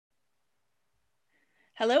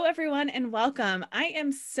Hello, everyone, and welcome. I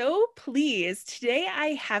am so pleased. Today, I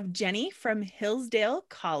have Jenny from Hillsdale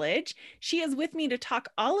College. She is with me to talk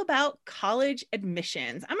all about college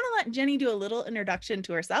admissions. I'm going to let Jenny do a little introduction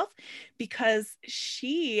to herself because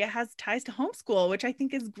she has ties to homeschool, which I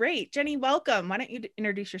think is great. Jenny, welcome. Why don't you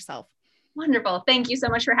introduce yourself? Wonderful. Thank you so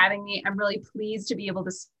much for having me. I'm really pleased to be able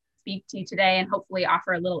to speak to you today and hopefully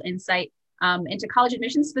offer a little insight into college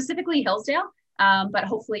admissions, specifically Hillsdale. But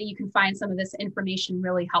hopefully you can find some of this information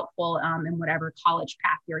really helpful in whatever college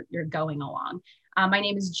path you're going along. My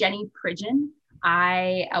name is Jenny Pridgeon.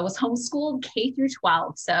 I was homeschooled K through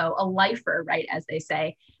 12, so a lifer, right, as they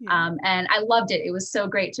say. And I loved it. It was so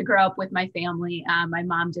great to grow up with my family. My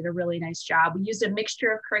mom did a really nice job. We used a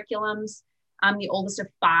mixture of curriculums. I'm the oldest of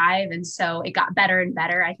five, and so it got better and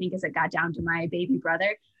better, I think, as it got down to my baby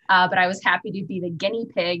brother. But I was happy to be the guinea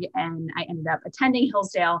pig, and I ended up attending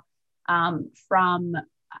Hillsdale from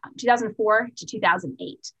 2004 to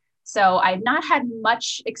 2008. So I had not had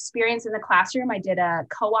much experience in the classroom. I did a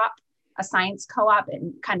co-op, a science co-op,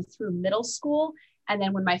 and kind of through middle school. And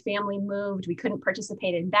then when my family moved, we couldn't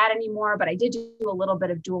participate in that anymore, but I did do a little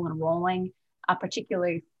bit of dual enrolling,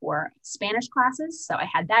 particularly for Spanish classes. So I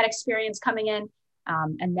had that experience coming in.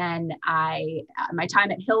 And then my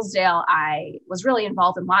time at Hillsdale, I was really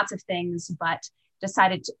involved in lots of things, but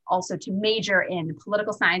decided also to major in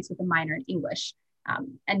political science with a minor in English.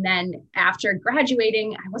 And then after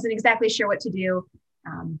graduating, I wasn't exactly sure what to do.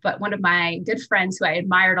 But one of my good friends who I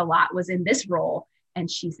admired a lot was in this role.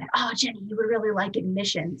 And she said, "Oh, Jenny, you would really like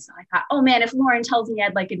admissions." So I thought, oh man, if Lauren tells me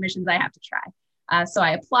I'd like admissions, I have to try. So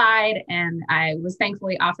I applied and I was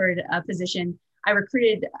thankfully offered a position. I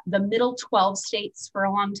recruited the middle 12 states for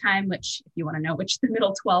a long time, which, if you want to know which the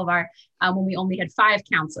middle 12 are, when we only had 5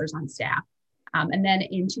 counselors on staff. And then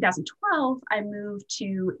in 2012, I moved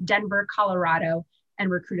to Denver, Colorado, and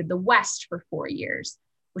recruited the West for 4 years,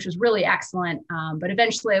 which was really excellent. But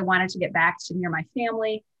eventually I wanted to get back to near my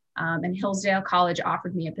family, and Hillsdale College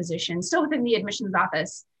offered me a position still within the admissions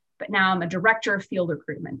office, but now I'm a director of field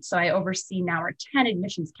recruitment. So I oversee now our 10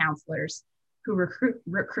 admissions counselors who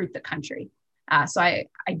recruit the country. So I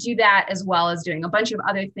do that as well as doing a bunch of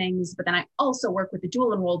other things, but then I also work with the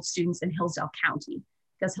dual enrolled students in Hillsdale County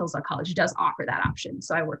because Hillsdale College does offer that option.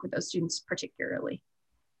 So I work with those students particularly.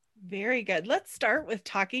 Very good. Let's start with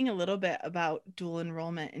talking a little bit about dual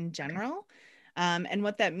enrollment in general, and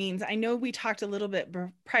what that means. I know we talked a little bit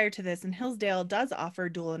prior to this, and Hillsdale does offer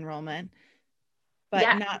dual enrollment, but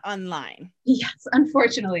Yeah. not online. Yes,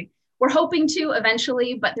 unfortunately. We're hoping to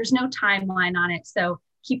eventually, but there's no timeline on it. So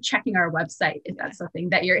keep checking our website if that's something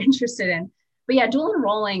that you're interested in. But yeah, dual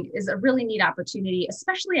enrolling is a really neat opportunity,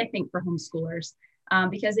 especially I think for homeschoolers,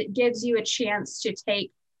 because it gives you a chance to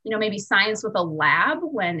take, maybe science with a lab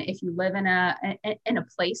when if you live in a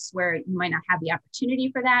place where you might not have the opportunity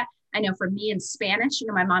for that. I know for me in Spanish,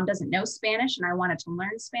 my mom doesn't know Spanish and I wanted to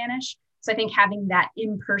learn Spanish. So I think having that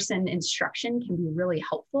in-person instruction can be really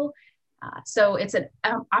helpful. So it's an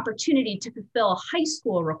opportunity to fulfill high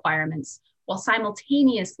school requirements while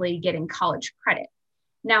simultaneously getting college credit.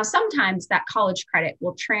 Now, sometimes that college credit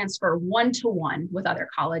will transfer one-to-one with other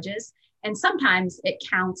colleges, and sometimes it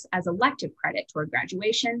counts as elective credit toward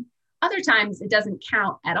graduation. Other times it doesn't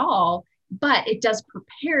count at all, but it does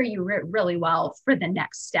prepare you really well for the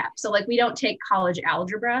next step. So like we don't take college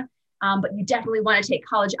algebra, but you definitely want to take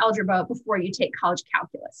college algebra before you take college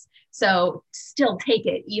calculus. So still take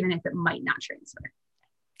it, even if it might not transfer.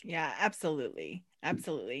 Yeah, absolutely.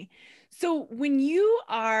 Absolutely. So when you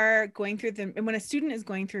are going through when a student is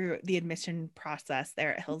going through the admission process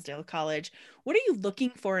there at Hillsdale College, what are you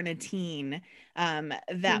looking for in a teen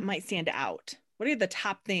that might stand out? What are the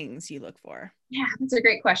top things you look for? Yeah, that's a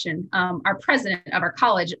great question. Our president of our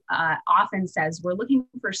college often says we're looking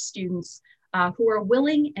for students who are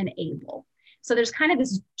willing and able. So there's kind of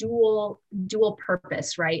this dual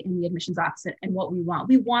purpose, right, in the admissions office and what we want.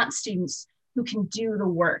 We want students who can do the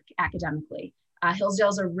work academically.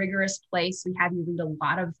 Hillsdale's a rigorous place. We have you read a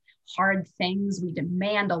lot of hard things. We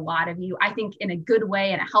demand a lot of you, I think in a good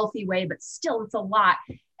way, in a healthy way, but still it's a lot.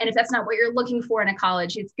 And if that's not what you're looking for in a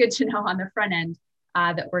college, it's good to know on the front end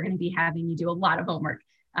that we're going to be having you do a lot of homework.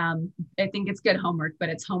 I think it's good homework, but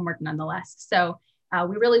it's homework nonetheless. So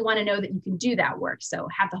we really want to know that you can do that work. So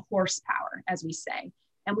have the horsepower, as we say.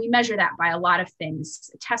 And we measure that by a lot of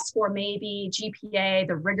things, test score, maybe GPA,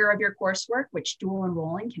 the rigor of your coursework, which dual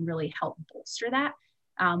enrolling can really help bolster that.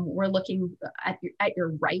 We're looking at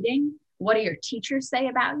your writing. What do your teachers say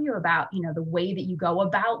about you, about the way that you go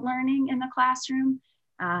about learning in the classroom?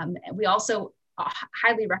 We also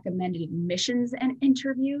highly recommended admissions and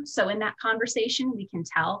interview. So in that conversation, we can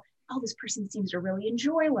tell, oh, this person seems to really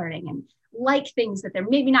enjoy learning and like things that they're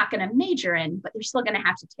maybe not going to major in, but they're still going to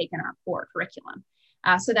have to take in our core curriculum.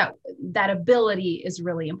 So that ability is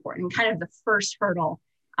really important, kind of the first hurdle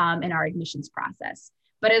in our admissions process.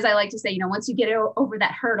 But as I like to say, once you get over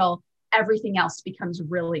that hurdle, everything else becomes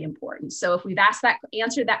really important. So if we've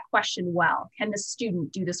answered that question well, can the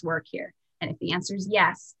student do this work here? And if the answer is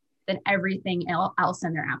yes, then everything else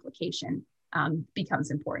in their application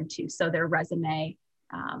becomes important too. So their resume,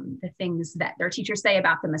 the things that their teachers say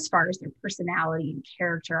about them as far as their personality and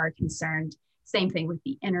character are concerned. Same thing with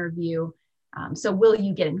the interview. So will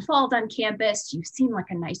you get involved on campus? You seem like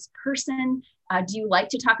a nice person. Do you like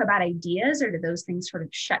to talk about ideas, or do those things sort of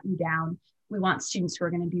shut you down? We want students who are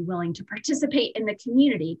going to be willing to participate in the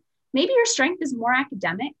community. Maybe your strength is more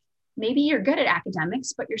academic. Maybe you're good at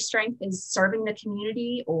academics, but your strength is serving the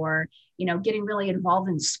community or, getting really involved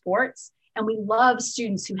in sports. And we love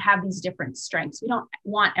students who have these different strengths. We don't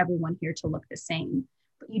want everyone here to look the same,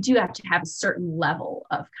 but you do have to have a certain level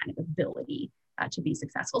of kind of ability to be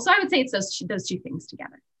successful. So I would say it's those two things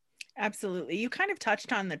together. Absolutely. You kind of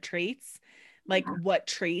touched on the traits. Like, what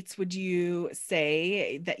traits would you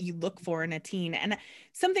say that you look for in a teen? And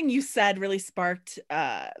something you said really sparked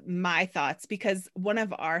my thoughts, because one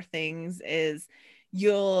of our things is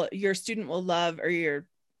your student will love, or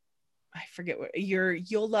I forget what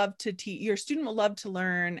you'll love to teach. Your student will love to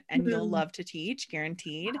learn, and you'll love to teach,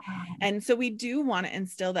 guaranteed. And so we do want to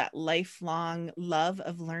instill that lifelong love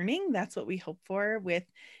of learning. That's what we hope for with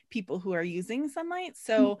people who are using Sonlight.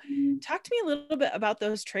 So talk to me a little bit about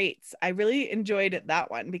those traits. I really enjoyed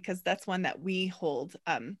that one, because that's one that we hold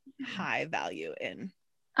high value in.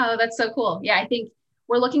 Oh, that's so cool. Yeah, I think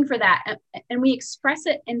we're looking for that. And we express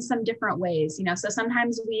it in some different ways. So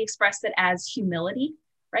sometimes we express it as humility,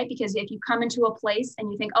 right? Because if you come into a place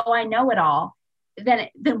and you think, oh, I know it all, then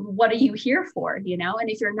what are you here for? And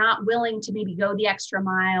if you're not willing to maybe go the extra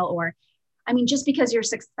mile, or, just because you're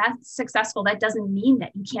successful, that doesn't mean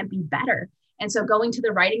that you can't be better. And so going to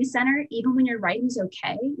the writing center, even when your writing is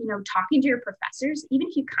okay, talking to your professors, even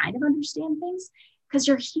if you kind of understand things, because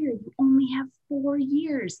you're here, you only have 4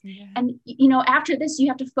 years. Yeah. And, after this, you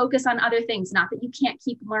have to focus on other things. Not that you can't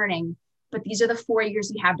keep learning, but these are the 4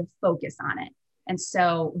 years you have to focus on it. And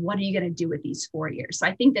so what are you going to do with these 4 years? So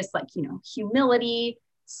I think this humility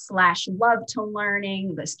 / love to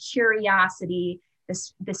learning, this curiosity,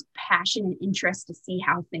 this passion and interest to see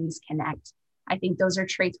how things connect. I think those are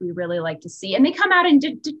traits we really like to see. And they come out in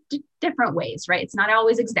different ways, right? It's not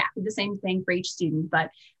always exactly the same thing for each student, but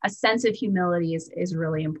a sense of humility is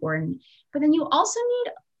really important. But then you also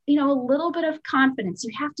need, a little bit of confidence.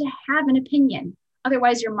 You have to have an opinion.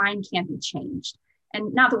 Otherwise, your mind can't be changed.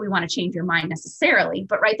 And not that we want to change your mind necessarily,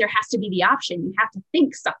 but right, there has to be the option. You have to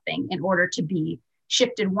think something in order to be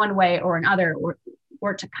shifted one way or another,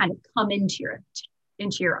 or to kind of come into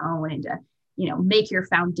your own and to, make your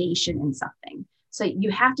foundation in something. So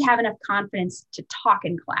you have to have enough confidence to talk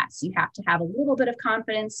in class. You have to have a little bit of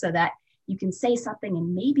confidence so that you can say something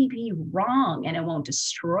and maybe be wrong and it won't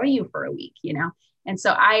destroy you for a week, And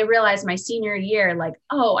so I realized my senior year,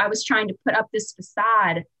 I was trying to put up this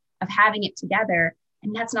facade of having it together.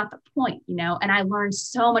 And that's not the point, and I learned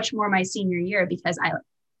so much more my senior year because I,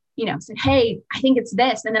 said, hey, I think it's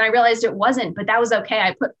this. And then I realized it wasn't, but that was okay.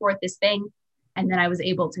 I put forth this thing. And then I was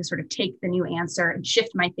able to sort of take the new answer and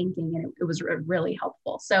shift my thinking. And it was really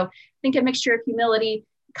helpful. So I think a mixture of humility,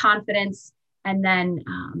 confidence, and then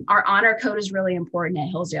our honor code is really important at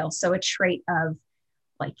Hillsdale. So a trait of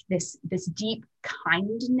this deep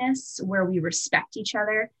kindness where we respect each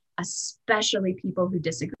other, especially people who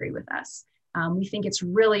disagree with us. We think it's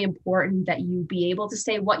really important that you be able to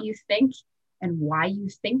say what you think and why you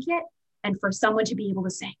think it. And for someone to be able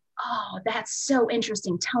to say, oh, that's so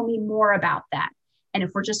interesting. Tell me more about that. And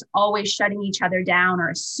if we're just always shutting each other down or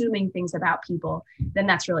assuming things about people, then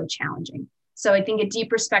that's really challenging. So I think a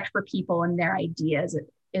deep respect for people and their ideas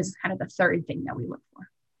is kind of the third thing that we look for.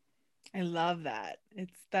 I love that.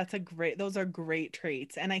 Those are great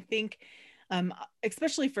traits. And I think,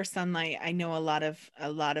 especially for Sonlight, I know a lot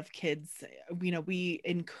of kids, we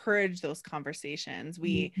encourage those conversations.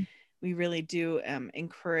 We really do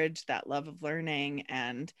encourage that love of learning,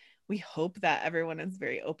 and we hope that everyone is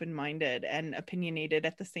very open-minded and opinionated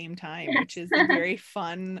at the same time, which is a very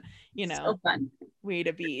fun, so fun way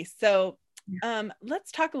to be. So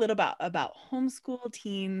let's talk a little about homeschool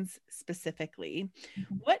teens specifically.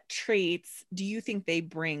 What traits do you think they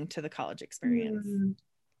bring to the college experience?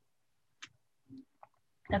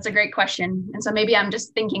 That's a great question. And so maybe I'm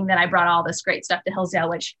just thinking that I brought all this great stuff to Hillsdale,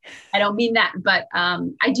 which I don't mean that, but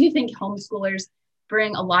I do think homeschoolers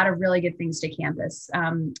bring a lot of really good things to campus.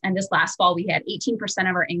 And this last fall, we had 18%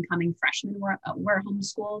 of our incoming freshmen were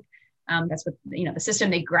homeschooled. That's what, the system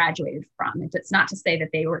they graduated from. It's not to say that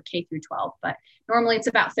they were K through 12, but normally it's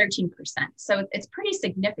about 13%. So it's pretty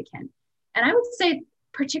significant. And I would say,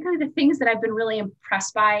 particularly the things that I've been really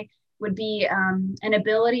impressed by would be an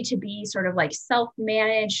ability to be sort of like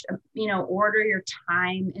self-managed, order your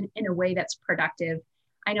time in a way that's productive.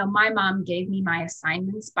 I know my mom gave me my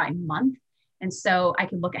assignments by month. And so I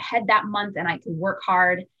could look ahead that month and I could work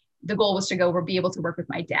hard. The goal was to be able to work with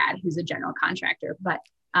my dad, who's a general contractor. But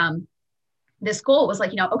this goal was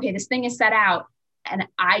like, okay, this thing is set out and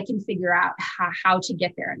I can figure out how to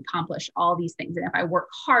get there and accomplish all these things. And if I work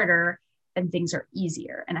harder, then things are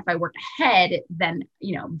easier. And if I work ahead, then,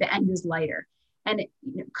 the end is lighter. And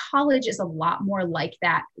college is a lot more like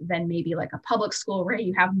that than maybe like a public school where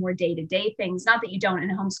you have more day-to-day things. Not that you don't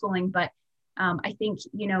in homeschooling, but I think,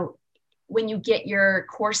 when you get your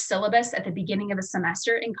course syllabus at the beginning of a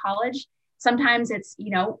semester in college, sometimes it's,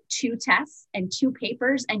 2 tests and 2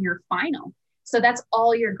 papers and your final. So that's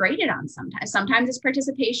all you're graded on sometimes. Sometimes it's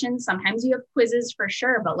participation. Sometimes you have quizzes for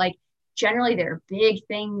sure. But like generally there are big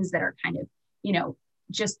things that are kind of,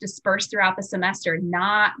 just dispersed throughout the semester,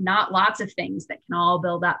 not lots of things that can all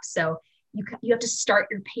build up. So you have to start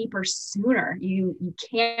your paper sooner. You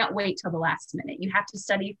can't wait till the last minute. You have to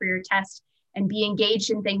study for your test and be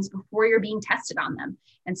engaged in things before you're being tested on them.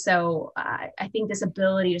 And so I think this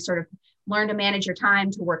ability to sort of learn to manage your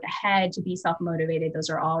time, to work ahead, to be self-motivated, those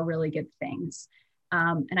are all really good things.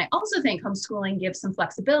 And I also think homeschooling gives some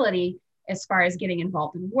flexibility as far as getting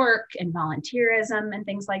involved in work and volunteerism and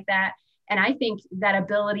things like that. And I think that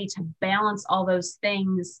ability to balance all those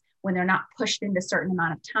things when they're not pushed into a certain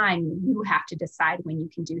amount of time, you have to decide when you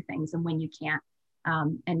can do things and when you can't.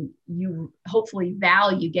 And you hopefully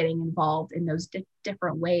value getting involved in those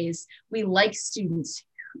different ways. We like students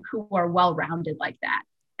who are well-rounded like that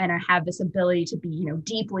and have this ability to be,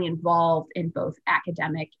 deeply involved in both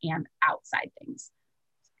academic and outside things.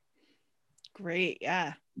 Great.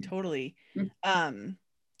 Yeah, totally.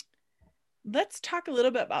 Let's talk a little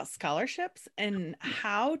bit about scholarships and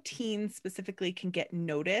how teens specifically can get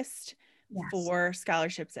noticed for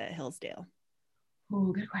scholarships at Hillsdale.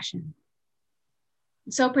 Oh, good question.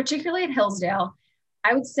 So particularly at Hillsdale,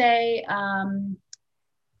 I would say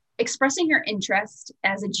expressing your interest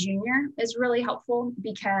as a junior is really helpful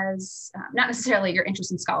because not necessarily your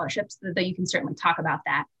interest in scholarships, though you can certainly talk about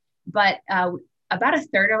that, but about a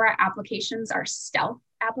third of our applications are stealth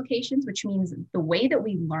applications, which means the way that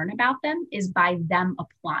we learn about them is by them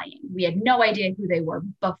applying. We had no idea who they were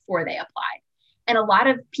before they applied. And a lot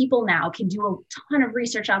of people now can do a ton of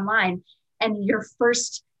research online, and your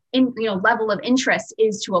first level of interest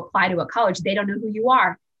is to apply to a college. They don't know who you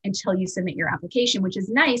are until you submit your application, which is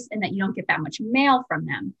nice in that you don't get that much mail from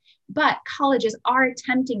them. But colleges are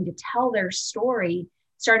attempting to tell their story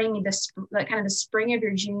starting the spring of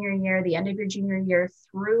your junior year, the end of your junior year,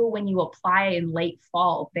 through when you apply in late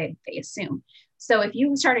fall, they assume. So if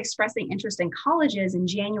you start expressing interest in colleges in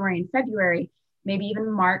January and February, maybe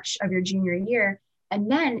even March of your junior year,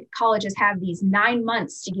 and then colleges have these 9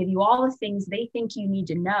 months to give you all the things they think you need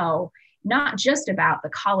to know, not just about the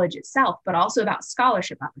college itself, but also about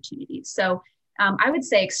scholarship opportunities. So I would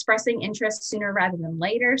say expressing interest sooner rather than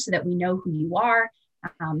later so that we know who you are.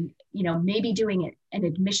 Maybe doing an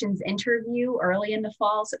admissions interview early in the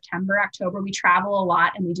fall, September, October. We travel a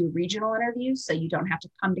lot and we do regional interviews, so you don't have to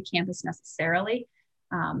come to campus necessarily.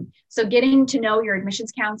 So getting to know your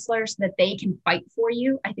admissions counselor so that they can fight for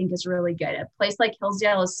you, I think is really good. A place like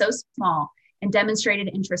Hillsdale is so small and demonstrated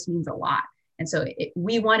interest means a lot. And so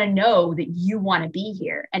we want to know that you want to be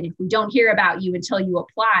here. And if we don't hear about you until you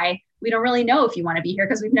apply, we don't really know if you want to be here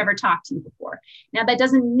because we've never talked to you before. Now, that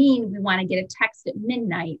doesn't mean we want to get a text at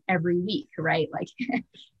midnight every week, right? Like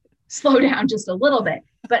slow down just a little bit.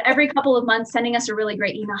 But every couple of months, sending us a really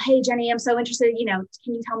great email. Hey, Jenny, I'm so interested. Can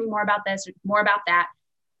you tell me more about this or more about that?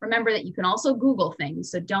 Remember that you can also Google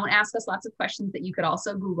things. So don't ask us lots of questions that you could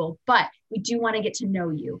also Google, but we do want to get to know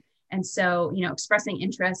you. And so, expressing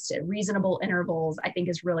interest at reasonable intervals, I think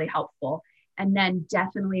is really helpful. And then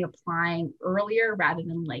definitely applying earlier rather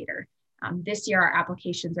than later. This year, our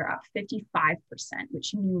applications are up 55%,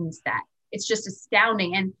 which means that it's just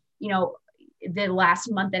astounding. And, the last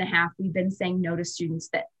month and a half, we've been saying no to students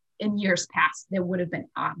that in years past, there would have been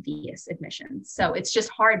obvious admissions. So it's just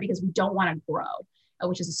hard because we don't want to grow,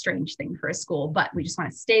 which is a strange thing for a school, but we just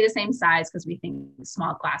want to stay the same size because we think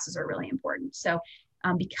small classes are really important. So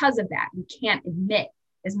because of that, we can't admit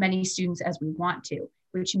as many students as we want to,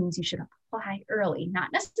 which means you should apply early,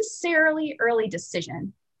 not necessarily early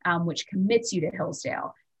decision, which commits you to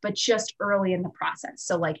Hillsdale, but just early in the process.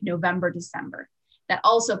 So like November, December. That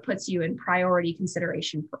also puts you in priority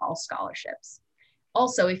consideration for all scholarships.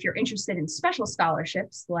 Also, if you're interested in special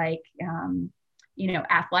scholarships like,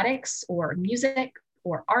 athletics or music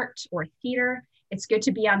or art or theater, it's good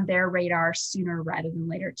to be on their radar sooner rather than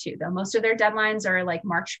later too. Though most of their deadlines are like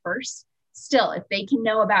March 1st. Still, if they can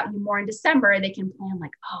know about you more in December, they can plan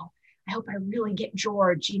like, oh, I hope I really get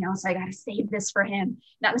George, so I got to save this for him.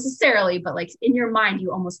 Not necessarily, but like in your mind,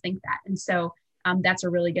 you almost think that. And so that's a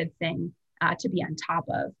really good thing to be on top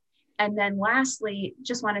of. And then lastly,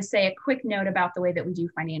 just want to say a quick note about the way that we do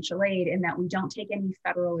financial aid, in that we don't take any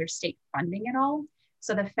federal or state funding at all.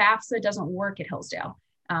 So the FAFSA doesn't work at Hillsdale.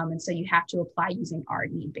 And so you have to apply using our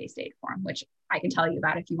need-based aid form, which I can tell you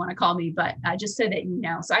about if you want to call me, but just so that you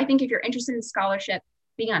know. So I think if you're interested in scholarship,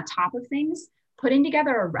 being on top of things, putting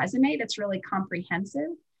together a resume that's really comprehensive.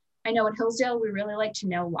 I know at Hillsdale, we really like to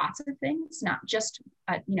know lots of things, not just,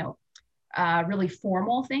 really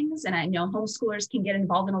formal things. And I know homeschoolers can get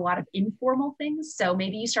involved in a lot of informal things. So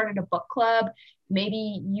maybe you started a book club,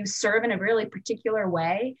 maybe you serve in a really particular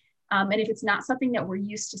way. And if it's not something that we're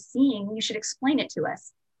used to seeing, you should explain it to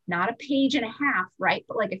us. Not a page and a half, right?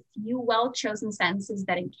 But like a few well-chosen sentences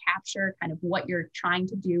that capture kind of what you're trying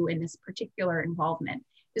to do in this particular involvement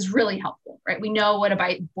is really helpful, right? We know what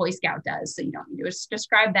a Boy Scout does, so you don't need to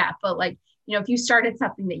describe that. But like, if you started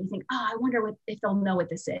something that you think, oh, I wonder if they'll know what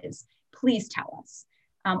this is, please tell us.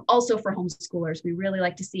 Also for homeschoolers, we really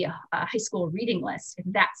like to see a high school reading list if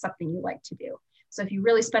that's something you like to do. So if you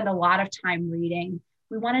really spend a lot of time reading,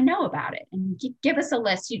 we want to know about it and give us a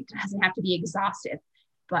list. It doesn't have to be exhaustive,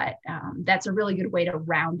 but that's a really good way to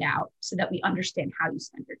round out so that we understand how you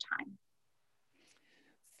spend your time.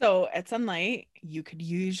 So at Sunlight, you could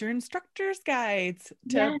use your instructor's guides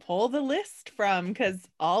to pull the list from, because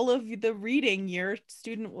all of the reading your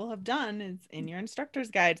student will have done is in your instructor's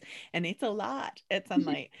guides, and it's a lot at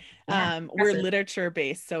Sunlight. We're literature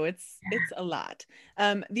based, so it's a lot.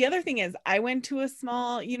 The other thing is, I went to a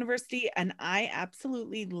small university and I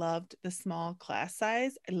absolutely loved the small class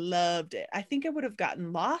size. I loved it. I think I would have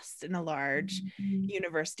gotten lost in a large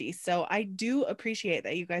university. So I do appreciate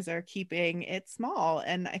that you guys are keeping it small,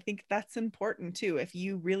 and I think that's important too. If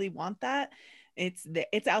you really want that,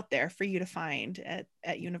 it's out there for you to find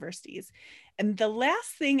at universities. And the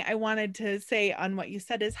last thing I wanted to say on what you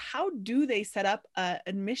said is, how do they set up a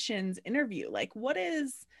admissions interview? Like, what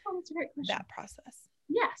is that's a great question. That process?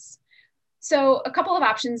 Yes. So a couple of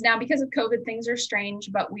options now. Because of COVID, things are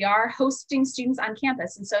strange, but we are hosting students on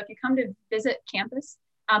campus. And so if you come to visit campus,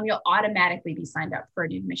 you'll automatically be signed up for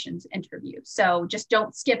an admissions interview. So just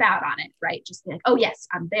don't skip out on it, right? Just be like, oh yes,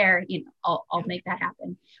 I'm there. I'll make that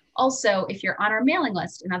happen. Also, if you're on our mailing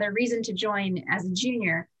list, another reason to join as a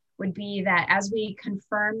junior would be that as we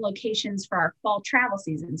confirm locations for our fall travel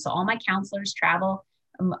season, so all my counselors travel,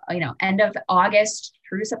 end of August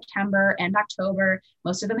through September and October.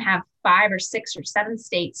 Most of them have 5 or 6 or 7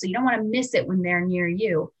 states. So you don't want to miss it when they're near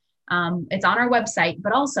you. It's on our website,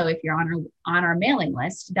 but also if you're on our mailing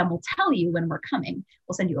list, then we'll tell you when we're coming.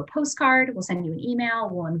 We'll send you a postcard, we'll send you an email,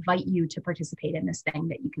 we'll invite you to participate in this thing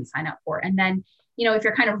that you can sign up for. And then, if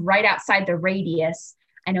you're kind of right outside the radius,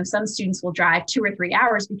 I know some students will drive 2 or 3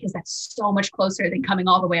 hours because that's so much closer than coming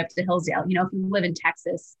all the way up to Hillsdale. If you live in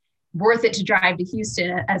Texas, worth it to drive to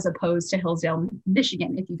Houston as opposed to Hillsdale,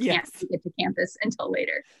 Michigan, if you can't get to campus until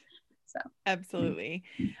later. So absolutely.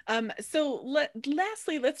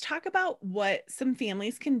 Lastly, let's talk about what some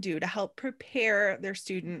families can do to help prepare their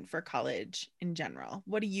student for college in general.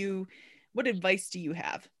 What advice do you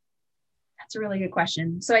have? That's a really good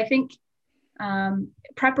question. So I think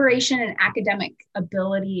preparation and academic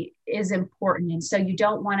ability is important. And so you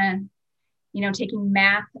don't want to, taking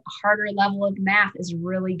math, a harder level of math is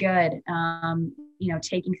really good.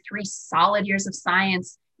 Taking 3 solid years of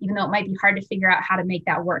science, even though it might be hard to figure out how to make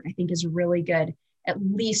that work, I think is really good. At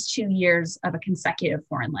least 2 years of a consecutive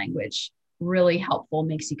foreign language, really helpful,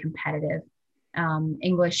 makes you competitive.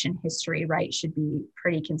 English and history, right, should be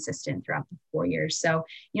pretty consistent throughout the 4 years. So,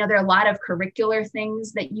 there are a lot of curricular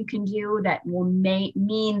things that you can do that will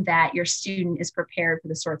mean that your student is prepared for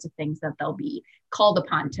the sorts of things that they'll be called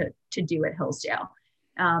upon to do at Hillsdale.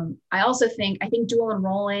 I also think dual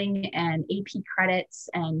enrolling and AP credits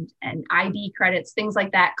and IB credits, things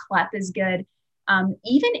like that, CLEP is good.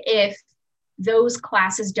 Even if those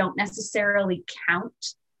classes don't necessarily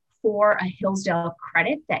count for a Hillsdale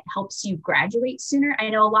credit that helps you graduate sooner. I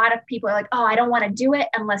know a lot of people are like, oh, I don't want to do it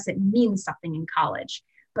unless it means something in college.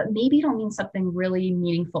 But maybe it'll mean something really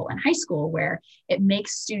meaningful in high school where it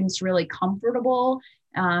makes students really comfortable,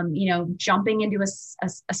 jumping into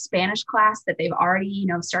a Spanish class that they've already,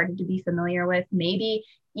 started to be familiar with. Maybe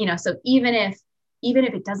So even if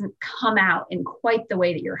it doesn't come out in quite the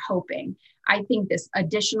way that you're hoping, I think this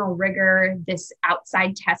additional rigor, this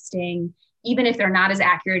outside testing, even if they're not as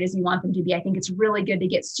accurate as you want them to be, I think it's really good to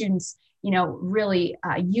get students, really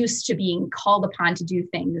used to being called upon to do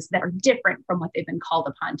things that are different from what they've been called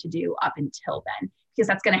upon to do up until then, because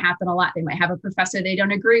that's going to happen a lot. They might have a professor they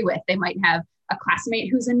don't agree with. They might have a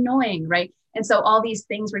classmate who's annoying, right? And so all these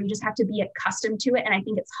things where you just have to be accustomed to it. And I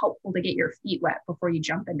think it's helpful to get your feet wet before you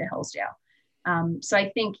jump into Hillsdale. So I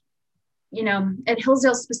think, at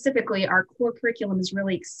Hillsdale specifically, our core curriculum is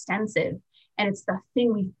really extensive. And it's the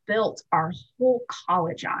thing we've built our whole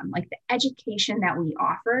college on, like the education that we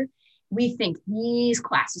offer. We think these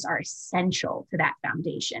classes are essential to that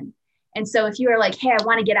foundation. And so if you are like, hey, I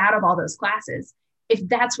want to get out of all those classes, if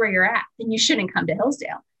that's where you're at, then you shouldn't come to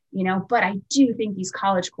Hillsdale, but I do think these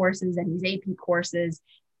college courses and these AP courses,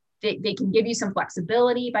 they can give you some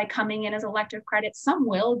flexibility by coming in as elective credits. Some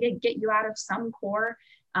will get you out of some core.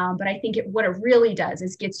 But I think what it really does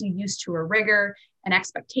is gets you used to a rigor, an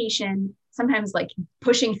expectation, sometimes like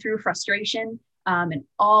pushing through frustration, and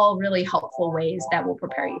all really helpful ways that will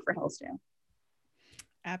prepare you for Hillsdale.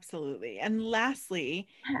 Absolutely. And lastly,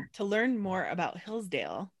 to learn more about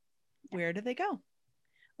Hillsdale, where do they go?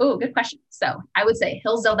 Oh, good question. So I would say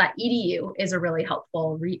hillsdale.edu is a really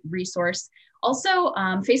helpful resource. Also,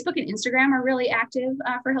 Facebook and Instagram are really active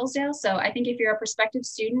for Hillsdale. So I think if you're a prospective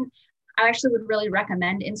student, I actually would really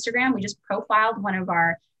recommend Instagram. We just profiled one of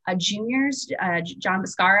our juniors, John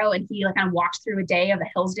Biscaro, and he kind of walked through a day of a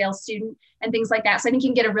Hillsdale student and things like that. So I think you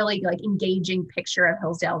can get a really engaging picture of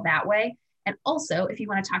Hillsdale that way. And also, if you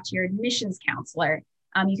want to talk to your admissions counselor,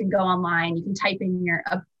 you can go online, you can type in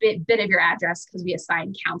a bit of your address, because we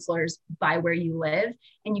assign counselors by where you live,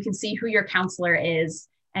 and you can see who your counselor is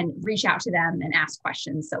and reach out to them and ask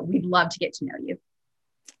questions. So we'd love to get to know you.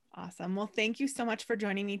 Awesome. Well, thank you so much for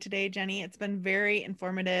joining me today, Jenny. It's been very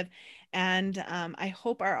informative, and I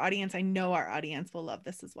know our audience will love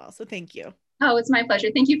this as well. So thank you. Oh, it's my pleasure.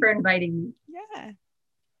 Thank you for inviting me. Yeah.